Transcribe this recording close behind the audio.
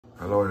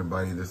Hello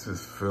everybody, this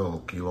is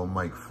Phil, Kilo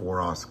Mike 4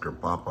 Oscar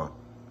Papa.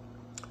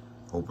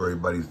 Hope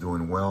everybody's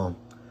doing well.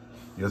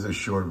 Here's a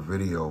short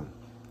video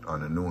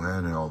on a new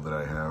handheld that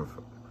I have.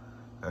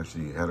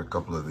 Actually had a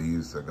couple of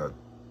these. I got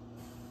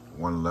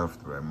one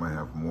left, but I might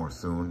have more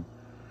soon.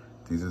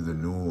 These are the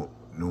new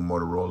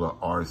Motorola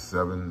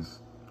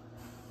R7s.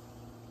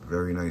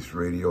 Very nice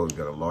radio, it's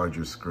got a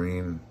larger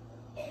screen.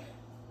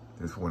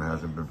 This one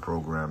hasn't been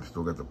programmed,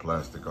 still got the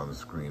plastic on the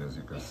screen as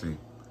you can see.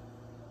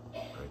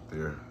 Right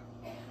there.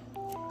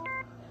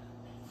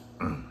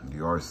 The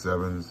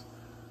R7s,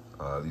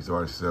 these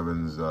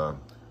R7s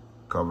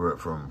cover it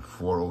from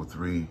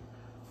 403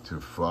 to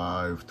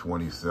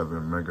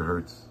 527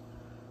 megahertz.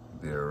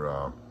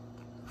 They're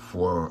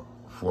 4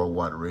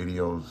 watt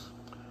radios.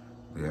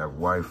 They have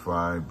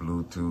Wi-Fi,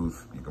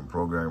 Bluetooth. You can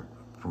program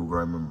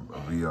them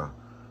via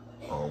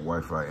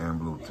Wi-Fi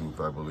and Bluetooth,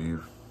 I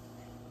believe.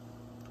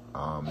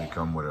 They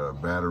come with a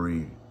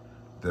battery,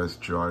 desk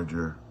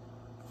charger,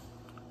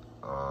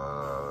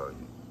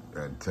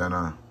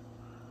 antenna,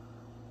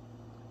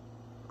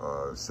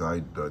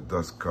 side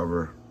dust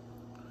cover.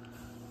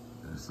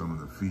 There's some of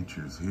the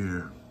features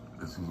here.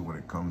 This is what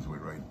it comes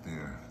with right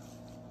there.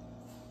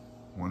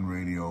 One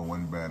radio,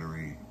 one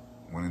battery,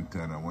 one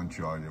antenna, one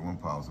charger, one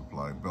power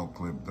supply, belt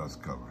clip,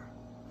 dust cover.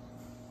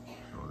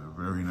 So they're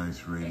very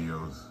nice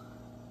radios.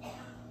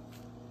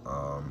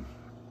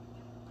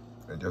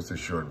 And just a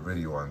short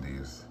video on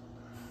these.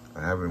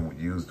 I haven't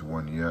used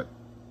one yet.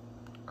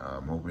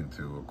 I'm hoping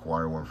to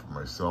acquire one for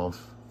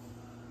myself.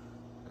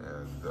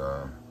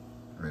 And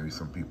maybe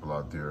some people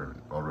out there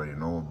already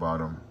know about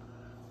them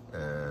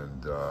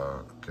and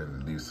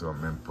can leave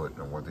some input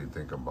on what they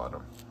think about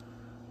them.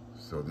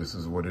 So this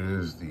is what it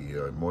is,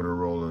 the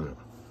Motorola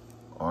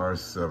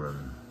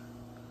R7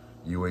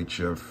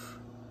 UHF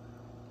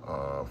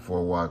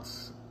 4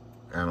 watts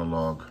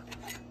analog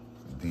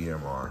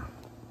DMR.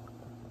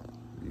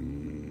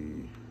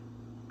 The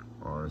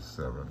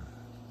R7.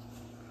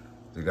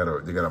 They got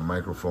a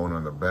microphone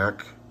on the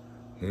back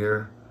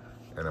here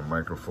and a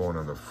microphone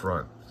on the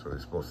front. So they're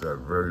supposed to have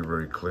very,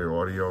 very clear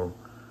audio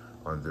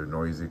under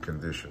noisy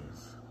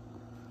conditions.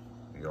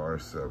 The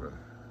R7.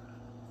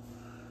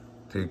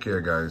 Take care,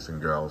 guys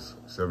and gals.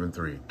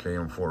 73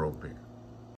 KM4OP.